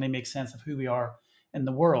still trying to make sense of who we are in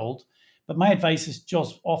the world. But my advice is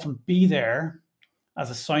just often be there as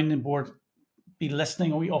a sounding board, be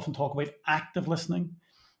listening, or we often talk about active listening.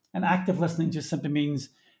 And active listening just simply means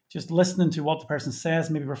just listening to what the person says,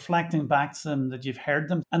 maybe reflecting back to them that you've heard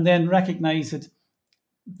them, and then recognize that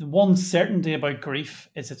the one certainty about grief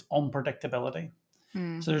is its unpredictability.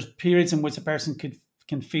 So there's periods in which a person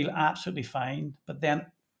can feel absolutely fine, but then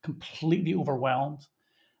completely overwhelmed,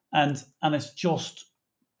 and it's just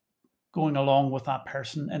going along with that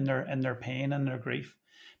person in their pain and their grief.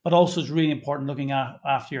 But also, it's really important looking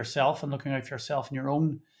after yourself and looking out for yourself and your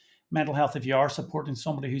own mental health if you are supporting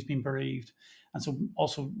somebody who's been bereaved. And so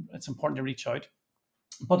also it's important to reach out.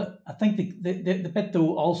 But I think the bit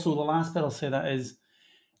though, also the last bit I'll say that is,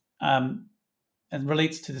 it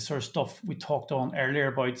relates to the sort of stuff we talked on earlier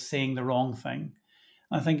about saying the wrong thing.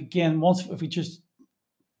 And I think, again, if we just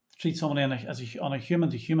treat somebody on a human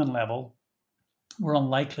to human level, we're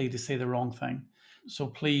unlikely to say the wrong thing. So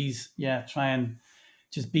please, try and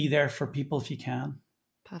just be there for people if you can.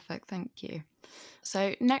 Perfect, thank you.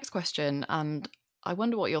 So next question, and I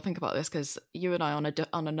wonder what you'll think about this, because you and I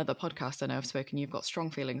on another podcast I know I've spoken, you've got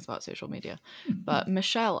strong feelings about social media. But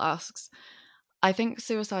Michelle asks, I think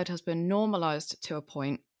suicide has been normalised to a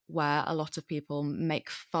point where a lot of people make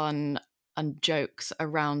fun and jokes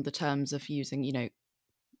around the terms of using,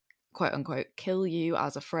 quote unquote, kill you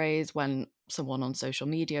as a phrase when someone on social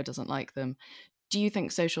media doesn't like them. Do you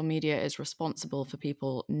think social media is responsible for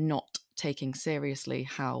people not taking seriously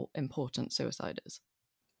how important suicide is?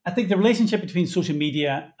 I think the relationship between social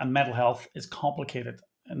media and mental health is complicated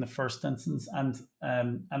in the first instance, and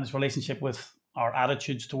its relationship with our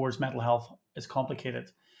attitudes towards mental health is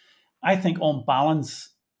complicated. I think on balance,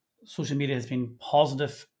 social media has been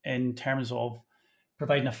positive in terms of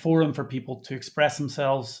providing a forum for people to express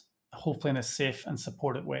themselves, hopefully in a safe and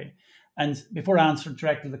supportive way. And before I answer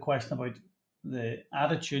directly the question about the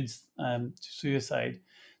attitudes to suicide,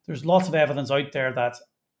 there's lots of evidence out there that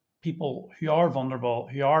people who are vulnerable,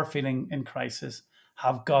 who are feeling in crisis,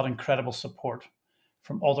 have got incredible support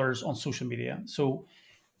from others on social media. So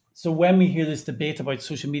when we hear this debate about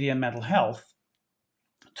social media and mental health,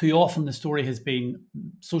 too often the story has been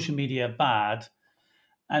social media bad.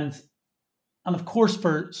 And of course,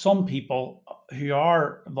 for some people who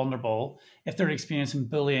are vulnerable, if they're experiencing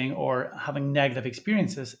bullying or having negative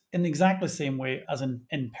experiences in exactly the same way as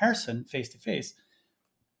in person, face to face,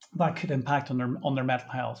 that could impact on their mental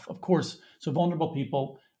health. Of course, so vulnerable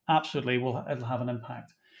people absolutely it'll have an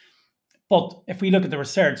impact. But if we look at the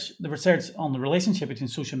research on the relationship between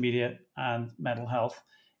social media and mental health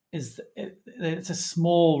it's a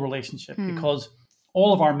small relationship because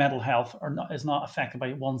all of our mental health is not affected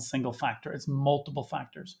by one single factor. It's multiple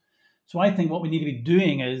factors. So I think what we need to be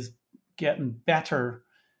doing is getting better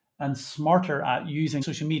and smarter at using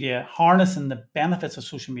social media, harnessing the benefits of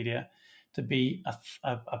social media to be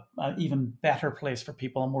a even better place for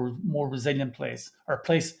people, a more resilient place, or a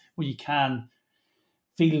place where you can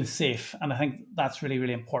feel safe. And I think that's really,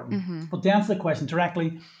 really important. Mm-hmm. But to answer the question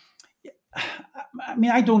directly, I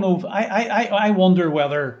mean, I don't know. I wonder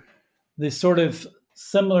whether the sort of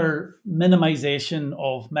similar minimization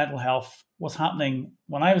of mental health was happening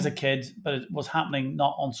when I was a kid, but it was happening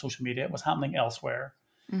not on social media. It was happening elsewhere.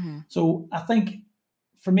 Mm-hmm. So I think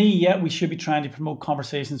for me, we should be trying to promote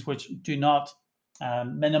conversations which do not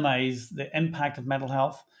minimize the impact of mental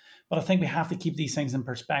health. But I think we have to keep these things in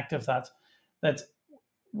perspective that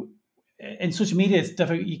in social media, it's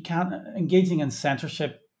difficult. You can't, engaging in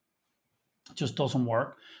censorship just doesn't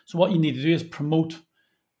work. So what you need to do is promote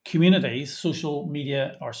communities, social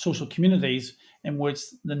media or social communities in which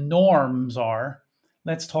the norms are,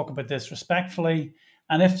 let's talk about this respectfully.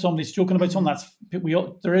 And if somebody's joking about something,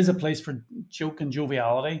 there is a place for joke and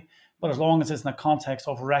joviality, but as long as it's in the context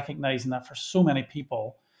of recognizing that for so many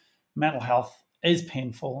people, mental health is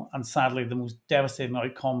painful, and sadly the most devastating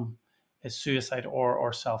outcome is suicide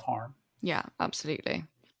or self-harm. Yeah, absolutely.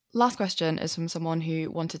 Last question is from someone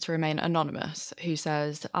who wanted to remain anonymous, who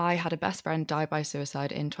says, I had a best friend die by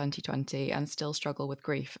suicide in 2020 and still struggle with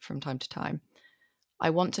grief from time to time. I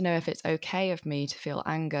want to know if it's okay of me to feel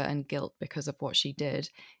anger and guilt because of what she did,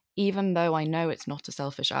 even though I know it's not a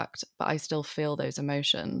selfish act, but I still feel those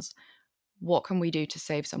emotions. What can we do to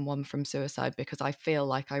save someone from suicide? Because I feel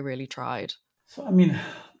like I really tried. So, I mean,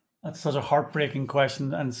 that's such a heartbreaking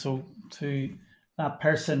question. And so to that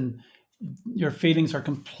person, your feelings are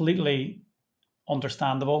completely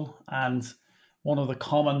understandable. And one of the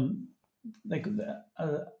common, like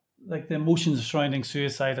the emotions surrounding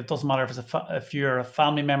suicide, it doesn't matter if you're a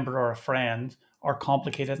family member or a friend, are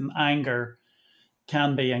complicated, and anger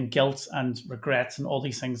can be, and guilt and regrets and all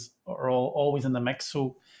these things are always in the mix.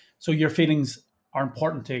 So your feelings are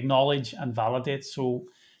important to acknowledge and validate. So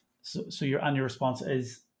your response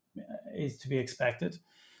is to be expected.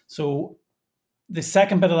 So the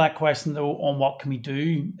second bit of that question, though, on what can we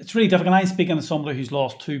do, it's really difficult. I'm speaking to somebody who's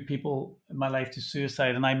lost 2 people in my life to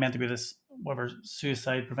suicide, and I'm meant to be this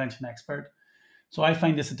suicide prevention expert. So I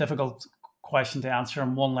find this a difficult question to answer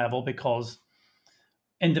on one level, because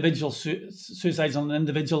individual suicides on an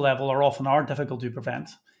individual level are difficult to prevent.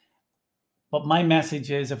 But my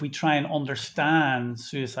message is, if we try and understand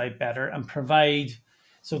suicide better and provide,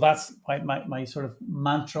 so that's my sort of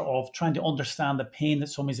mantra of trying to understand the pain that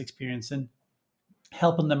somebody's experiencing,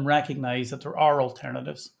 helping them recognize that there are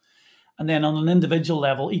alternatives. And then on an individual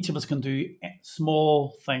level, each of us can do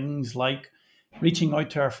small things like reaching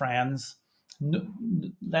out to our friends,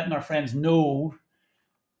 letting our friends know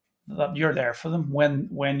that you're there for them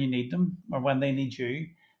when you need them or when they need you,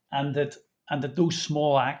 and that those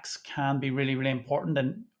small acts can be really, really important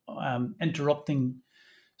in interrupting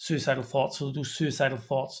suicidal thoughts, so those suicidal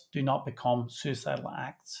thoughts do not become suicidal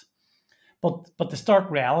acts. But the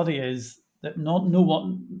stark reality is that no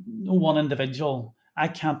one individual, I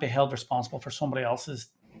can't be held responsible for somebody else's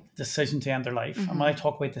decision to end their life. And when I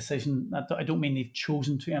talk about decision, I don't mean they've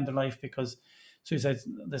chosen to end their life, because suicide,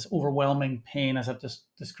 this overwhelming pain, as I've just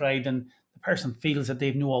described, and the person feels that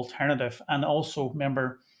they've no alternative. And also,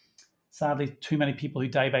 remember, sadly, too many people who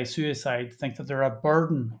die by suicide think that they're a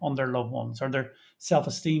burden on their loved ones, or their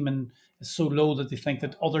self-esteem is so low that they think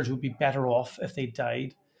that others would be better off if they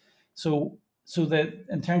died. So that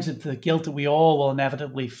in terms of the guilt that we all will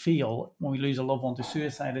inevitably feel when we lose a loved one to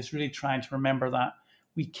suicide, is really trying to remember that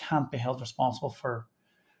we can't be held responsible for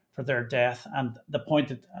their death. And the point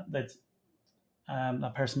that that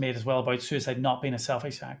person made as well about suicide not being a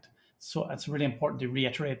selfish act. So it's really important to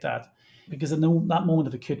reiterate that, because in that moment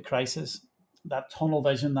of acute crisis, that tunnel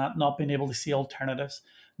vision, that not being able to see alternatives,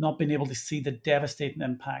 not being able to see the devastating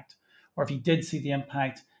impact, or if you did see the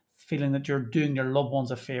impact, feeling that you're doing your loved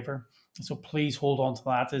ones a favor. So please hold on to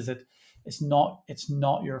that, is that it's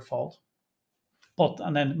not your fault. But,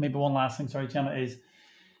 and then maybe one last thing, sorry, Gemma, is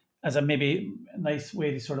as a maybe a nice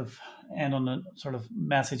way to sort of end on a sort of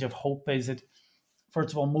message of hope, is that,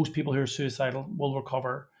 first of all, most people who are suicidal will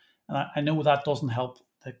recover. And I know that doesn't help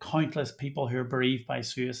the countless people who are bereaved by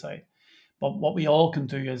suicide. But what we all can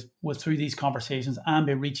do is, through these conversations and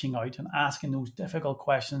by reaching out and asking those difficult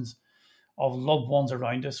questions of loved ones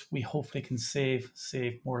around us, we hopefully can save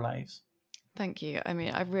more lives. Thank you. I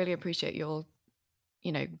mean, I really appreciate your,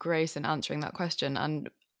 grace in answering that question, and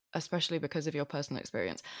especially because of your personal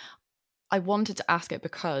experience. I wanted to ask it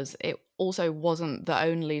because it also wasn't the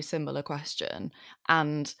only similar question.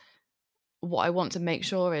 And what I want to make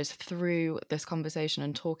sure is, through this conversation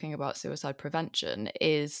and talking about suicide prevention,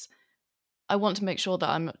 is I want to make sure that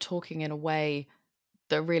I'm talking in a way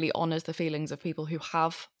that really honours the feelings of people who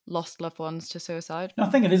have lost loved ones to suicide. I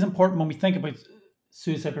think it is important when we think about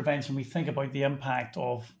suicide prevention, we think about the impact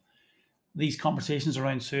of these conversations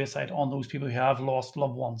around suicide on those people who have lost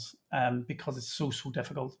loved ones, because it's so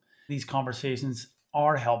difficult. These conversations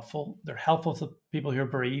are helpful. They're helpful to people who are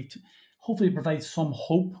bereaved. Hopefully it provides some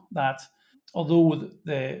hope that although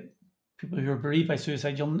the people who are bereaved by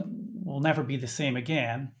suicide will never be the same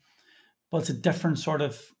again, but it's a different sort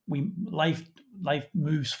of, life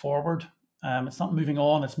moves forward. It's not moving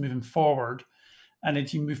on, it's moving forward.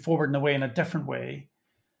 And you move forward in a different way,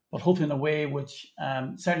 but hopefully in a way which,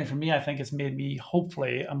 certainly for me, I think has made me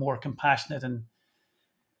hopefully a more compassionate and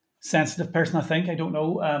sensitive person, I think. I don't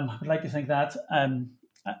know. I'd like to think that.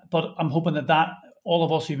 But I'm hoping that all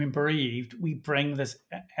of us who've been bereaved, we bring this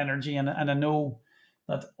energy. And I know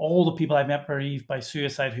that all the people I've met bereaved by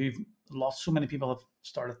suicide who've lost, so many people have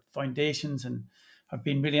started foundations and have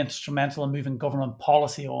been really instrumental in moving government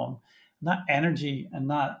policy on. And that energy and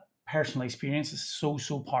that personal experience is so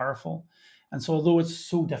powerful. And so although it's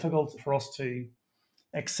so difficult for us to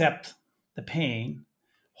accept the pain,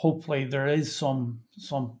 hopefully there is some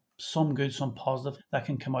good, some positive that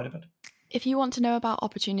can come out of it. If you want to know about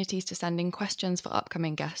opportunities to send in questions for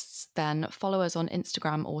upcoming guests, then follow us on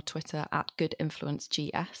Instagram or Twitter at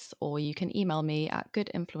goodinfluencegs, or you can email me at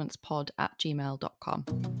goodinfluencepod@gmail.com.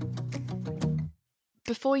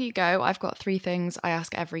 Before you go, I've got 3 things I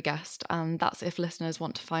ask every guest, and that's if listeners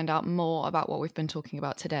want to find out more about what we've been talking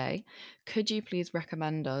about today. Could you please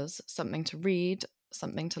recommend us something to read,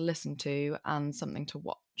 something to listen to, and something to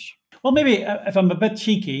watch? Well, maybe if I'm a bit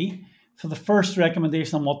cheeky, for the first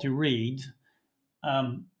recommendation on what to read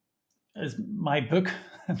is my book.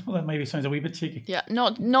 That maybe sounds a wee bit cheeky. Yeah,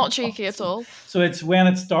 not cheeky at all. So it's When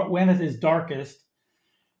It Is Darkest,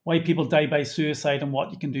 Why People Die by Suicide and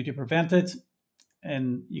What You Can Do to Prevent It.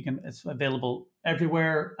 And it's available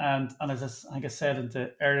everywhere. And as I think I said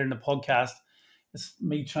earlier in the podcast, it's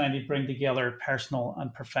me trying to bring together personal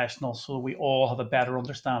and professional so we all have a better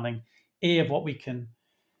understanding, of what we can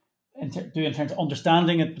do in terms of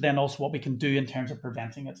understanding it, but then also what we can do in terms of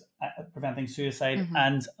preventing suicide. Mm-hmm.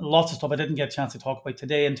 And lots of stuff I didn't get a chance to talk about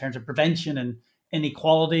today in terms of prevention and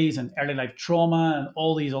inequalities and early life trauma and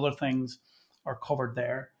all these other things are covered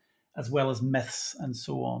there, as well as myths and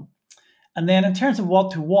so on. And then in terms of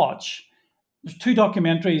what to watch, there's 2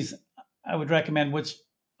 documentaries I would recommend which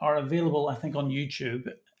are available, I think, on YouTube.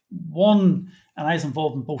 One, and I was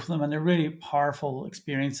involved in both of them, and they're really powerful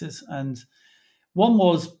experiences. And one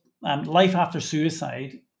was Life After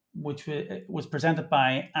Suicide, which was presented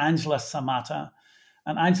by Angela Samatta.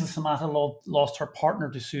 And Angela Samatta lost her partner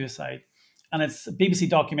to suicide. And it's a BBC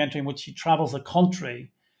documentary in which she travels the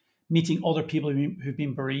country meeting other people who've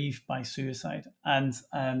been bereaved by suicide. And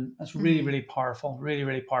it's really, really powerful, really,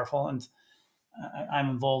 really powerful. And I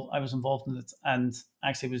was involved in it, and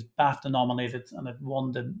actually was BAFTA nominated, and it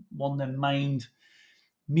won the Mind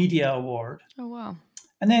Media Award. Oh, wow.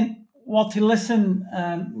 And then what to listen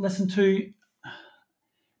to,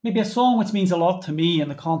 maybe a song which means a lot to me in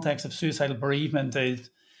the context of suicidal bereavement is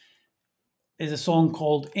a song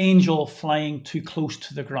called Angel Flying Too Close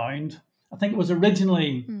to the Ground. I think it was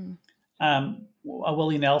originally a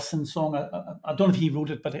Willie Nelson song. I don't know if he wrote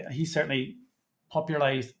it, but he certainly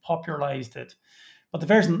popularized it. But the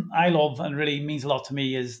version I love and really means a lot to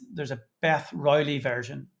me is there's a Beth Rowley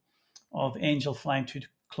version of Angel Flying Too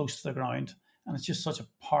Close to the Ground. And it's just such a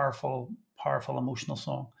powerful, powerful, emotional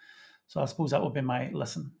song. So I suppose that would be my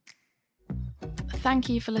listen. Thank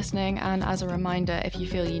you for listening. And as a reminder, if you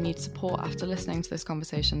feel you need support after listening to this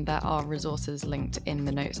conversation, there are resources linked in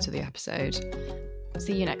the notes to the episode.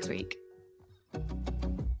 See you next week.